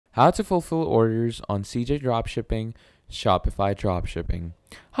How to fulfill orders on CJ Dropshipping, Shopify Dropshipping.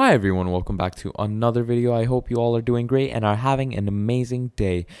 Hi everyone, welcome back to another video. I hope you all are doing great and are having an amazing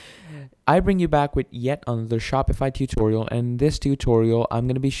day. I bring you back with yet another Shopify tutorial, and in this tutorial I'm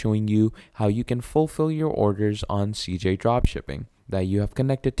going to be showing you how you can fulfill your orders on CJ Dropshipping that you have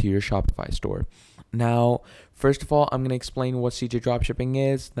connected to your Shopify store. Now, first of all, I'm going to explain what CJ Dropshipping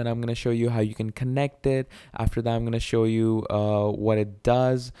is. Then I'm going to show you how you can connect it. After that, I'm going to show you what it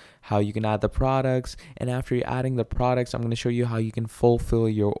does, how you can add the products. And after you're adding the products, I'm going to show you how you can fulfill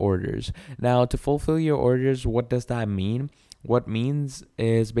your orders. Now, to fulfill your orders, what does that mean? What means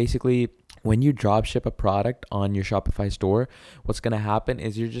is basically when you dropship a product on your Shopify store, what's going to happen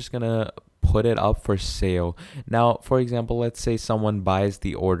is you're just going to put it up for sale. Now, for example, let's say someone buys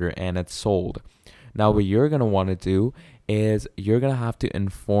the order and it's sold. Now, what you're going to want to do is you're going to have to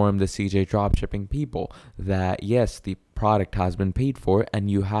inform the CJ Dropshipping people that, yes, the product has been paid for and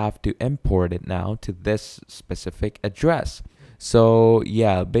you have to import it now to this specific address. So,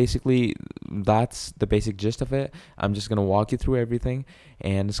 yeah, basically, that's the basic gist of it. I'm just going to walk you through everything,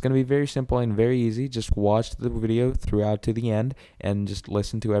 and it's going to be very simple and very easy. Just watch the video throughout to the end and just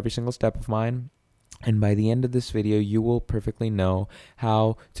listen to every single step of mine. And by the end of this video, you will perfectly know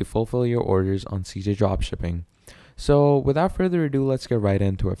how to fulfill your orders on CJ Dropshipping. So without further ado, let's get right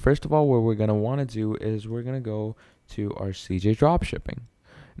into it. First of all, what we're going to want to do is we're going to go to our CJ Dropshipping.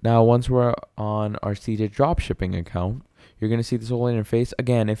 Now, once we're on our CJ Dropshipping account, you're going to see this whole interface.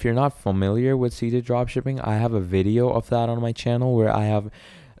 Again, if you're not familiar with CJ Dropshipping, I have a video of that on my channel where I have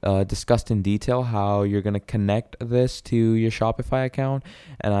discussed in detail how you're going to connect this to your Shopify account,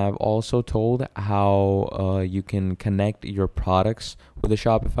 and I've also told how you can connect your products with a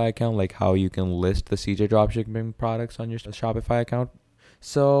Shopify account, like how you can list the CJ Dropshipping products on your Shopify account.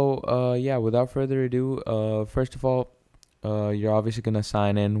 So yeah, without further ado, first of all, you're obviously going to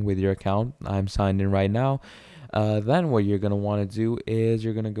sign in with your account. I'm signed in right now. Then what you're going to want to do is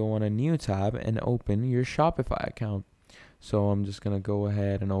you're going to go on a new tab and open your Shopify account. So I'm just going to go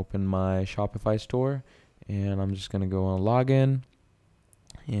ahead and open my Shopify store, and I'm just going to go on login,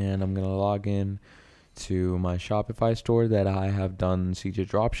 and I'm going to log in to my Shopify store that I have done CJ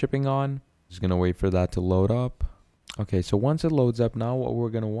Dropshipping on. Just going to wait for that to load up. Okay, so once it loads up, now what we're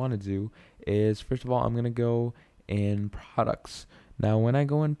going to want to do is, first of all, I'm going to go in products. Now, when I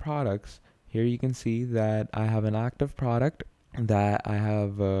go in products, here you can see that I have an active product that I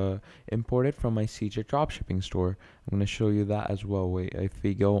have imported from my CJ Dropshipping store. I'm going to show you that as well. Wait, if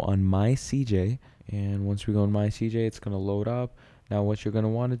we go on my CJ, and once we go on my CJ, it's going to load up. Now what you're going to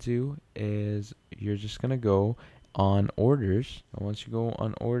want to do is you're just going to go on orders. And once you go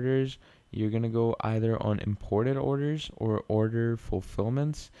on orders, you're going to go either on imported orders or order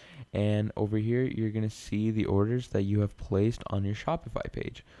fulfillments. And over here, you're going to see the orders that you have placed on your Shopify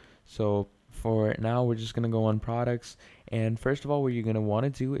page. So for now, we're just going to go on products. And first of all, what you're going to want to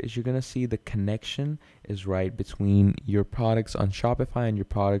do is you're going to see the connection is right between your products on Shopify and your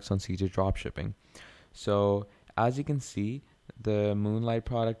products on CJ Dropshipping. So as you can see, the Moonlight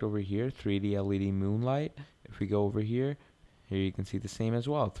product over here, 3D LED Moonlight. If we go over here, you can see the same as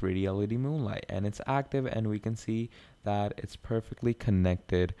well, 3D LED Moonlight. And it's active, and we can see that it's perfectly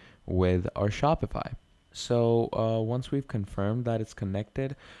connected with our Shopify. So once we've confirmed that it's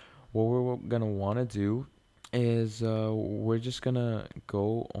connected, what we're going to want to do is we're just going to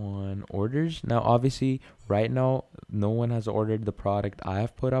go on orders. Now, obviously, right now, no one has ordered the product I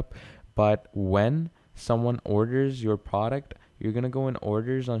have put up. But when someone orders your product, you're going to go in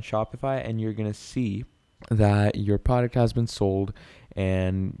orders on Shopify, and you're going to see that your product has been sold,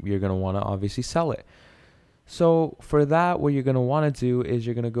 and you're going to want to obviously sell it. So for that, what you're going to want to do is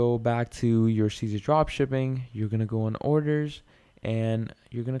you're going to go back to your CJ Dropshipping. You're going to go on orders, and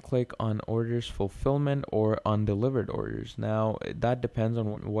you're going to click on orders fulfillment or undelivered orders. Now, that depends on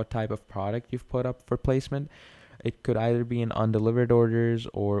what type of product you've put up for placement. It could either be in undelivered orders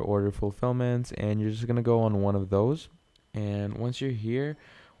or order fulfillments, and you're just going to go on one of those. And once you're here,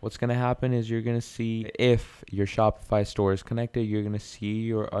 what's going to happen is you're going to see if your Shopify store is connected, you're going to see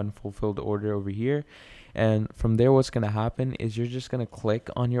your unfulfilled order over here. And from there, what's going to happen is you're just going to click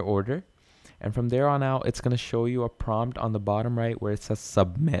on your order. And from there on out, it's going to show you a prompt on the bottom right where it says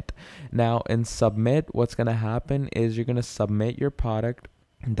submit. Now, in submit, what's going to happen is you're going to submit your product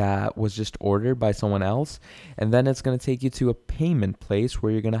that was just ordered by someone else, and then it's going to take you to a payment place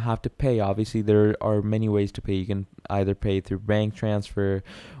where you're going to have to pay. Obviously, there are many ways to pay. You can either pay through bank transfer,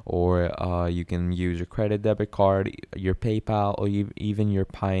 or you can use your credit debit card, your PayPal, or even your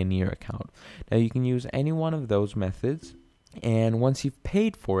Pioneer account. Now, you can use any one of those methods, and once you've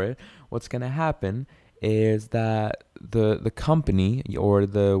paid for it, what's going to happen is that the company or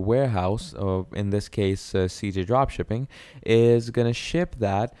the warehouse, in this case CJ Dropshipping, is going to ship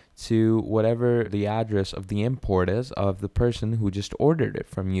that to whatever the address of the import is of the person who just ordered it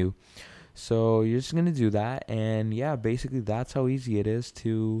from you. So you're just going to do that, and yeah, basically that's how easy it is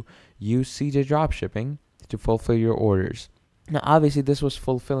to use CJ Dropshipping to fulfill your orders. Now, obviously, this was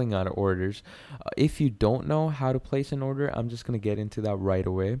fulfilling our orders. If you don't know how to place an order, I'm just going to get into that right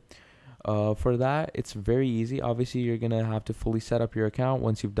away. For that, it's very easy. Obviously, you're going to have to fully set up your account.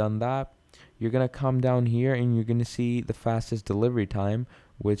 Once you've done that, you're going to come down here and you're going to see the fastest delivery time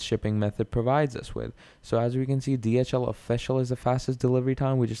which shipping method provides us with. So as we can see, DHL official is the fastest delivery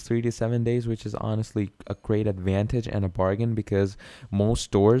time, which is 3 to 7 days, which is honestly a great advantage and a bargain, because most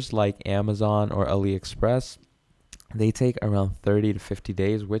stores like Amazon or AliExpress, they take around 30 to 50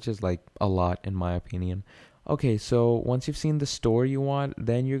 days, which is like a lot in my opinion. Okay, so once you've seen the store you want,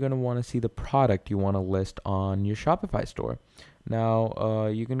 then you're going to want to see the product you want to list on your Shopify store. Now,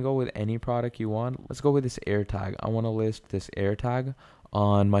 you can go with any product you want. Let's go with this AirTag. I want to list this AirTag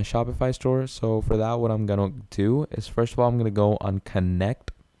on my Shopify store. So for that, what I'm going to do is, first of all, I'm going to go on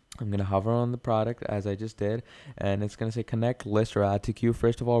Connect. I'm going to hover on the product as I just did, and it's going to say Connect, List, or Add to Queue.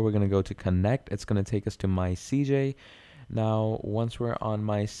 First of all, we're going to go to Connect. It's going to take us to My CJ. Now, once we're on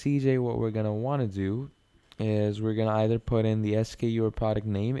My CJ, what we're going to want to do is we're going to either put in the SKU or product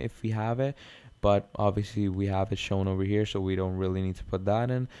name if we have it, but obviously we have it shown over here, so we don't really need to put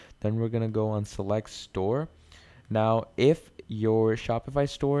that in. Then we're going to go on Select Store. Now, if your Shopify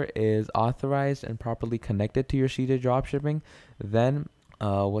store is authorized and properly connected to your CJ Dropshipping, then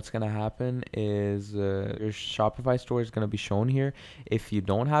what's going to happen is your Shopify store is going to be shown here. If you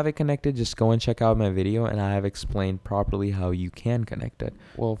don't have it connected, just go and check out my video, and I have explained properly how you can connect it.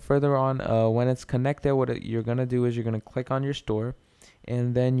 Well, further on, when it's connected, what you're going to do is you're going to click on your store,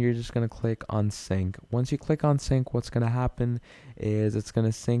 and then you're just going to click on sync. Once you click on sync, what's going to happen is it's going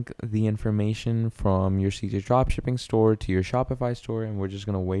to sync the information from your CJ Dropshipping store to your Shopify store, and we're just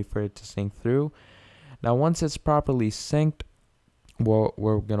going to wait for it to sync through. Now, once it's properly synced, what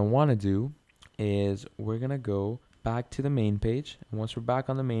we're going to want to do is we're going to go back to the main page. And once we're back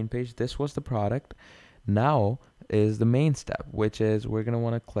on the main page, this was the product. Now is the main step, which is we're going to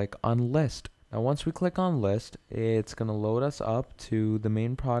want to click on list. Now, once we click on list, it's going to load us up to the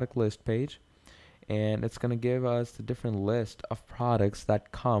main product list page, and it's going to give us the different list of products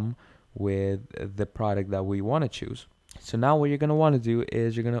that come with the product that we want to choose. So now what you're going to want to do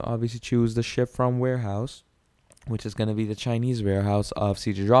is you're going to obviously choose the ship from warehouse, which is going to be the Chinese warehouse of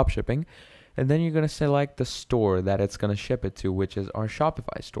CJ Dropshipping. And then you're going to select the store that it's going to ship it to, which is our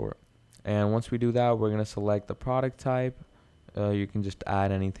Shopify store. And once we do that, we're going to select the product type. You can just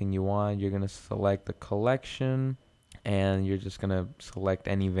add anything you want. You're going to select the collection, and you're just going to select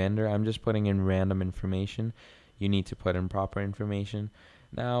any vendor. I'm just putting in random information. You need to put in proper information.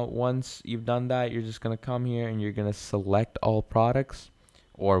 Now, once you've done that, you're just going to come here and you're going to select all products,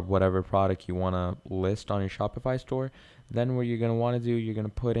 or whatever product you want to list on your Shopify store. Then what you're going to want to do, you're going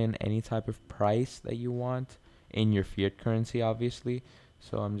to put in any type of price that you want in your fiat currency, obviously.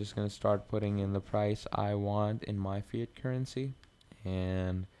 So I'm just going to start putting in the price I want in my fiat currency.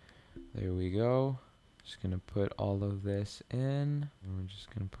 And there we go. Just going to put all of this in. And we're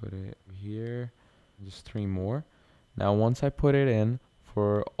just going to put it here. Just 3 more. Now, once I put it in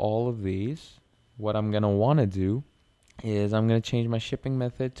for all of these, what I'm going to want to do is I'm going to change my shipping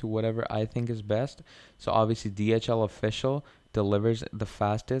method to whatever I think is best. So obviously DHL official delivers the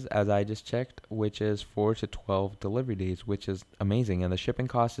fastest, as I just checked, which is 4 to 12 delivery days, which is amazing. And the shipping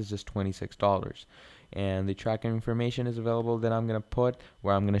cost is just $26. And the tracking information is available that I'm going to put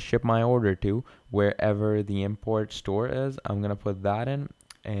where I'm going to ship my order to, wherever the import store is. I'm going to put that in.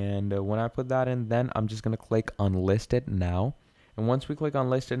 And when I put that in, then I'm just going to click on list it now. And once we click on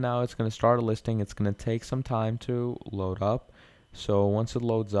listed now, it's going to start a listing. It's going to take some time to load up. So once it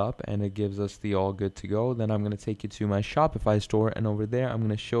loads up and it gives us the all good to go, then I'm going to take you to my Shopify store. And over there, I'm going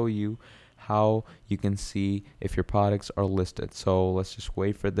to show you how you can see if your products are listed. So let's just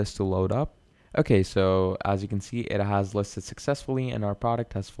wait for this to load up. Okay, so as you can see, it has listed successfully and our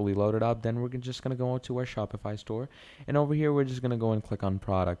product has fully loaded up. Then we're just going to go to our Shopify store. And over here, we're just going to go and click on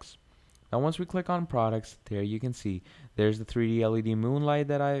products. Now, once we click on products, there you can see there's the 3D LED moonlight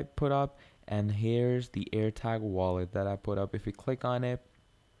that I put up, and here's the AirTag wallet that I put up. If we click on it,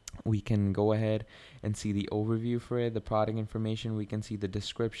 we can go ahead and see the overview for it, the product information. We can see the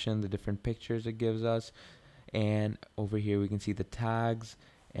description, the different pictures it gives us. And over here, we can see the tags.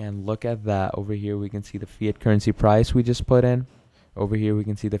 And look at that. Over here, we can see the fiat currency price we just put in. Over here we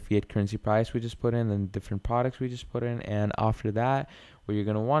can see the fiat currency price we just put in and different products we just put in. And after that, what you're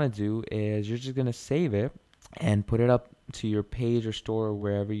going to want to do is you're just going to save it and put it up to your page or store or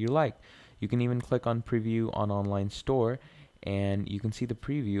wherever you like. You can even click on preview on online store and you can see the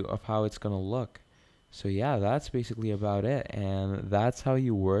preview of how it's going to look. So yeah, that's basically about it, and that's how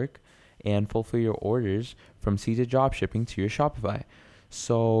you work and fulfill your orders from CJ Dropshipping to your Shopify.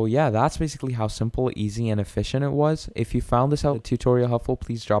 So yeah, that's basically how simple, easy, and efficient it was. If you found this tutorial helpful,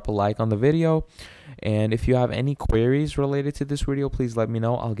 please drop a like on the video. And if you have any queries related to this video, please let me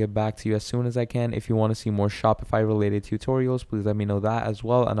know. I'll get back to you as soon as I can. If you want to see more Shopify related tutorials, please let me know that as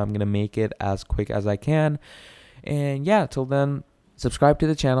well, and I'm going to make it as quick as I can. And yeah, till then, subscribe to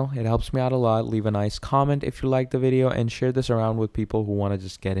the channel. It helps me out a lot. Leave a nice comment if you like the video, and share this around with people who want to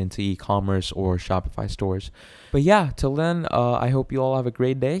just get into e-commerce or Shopify stores. But yeah, till then, I hope you all have a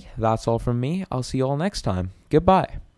great day. That's all from me. I'll see you all next time. Goodbye.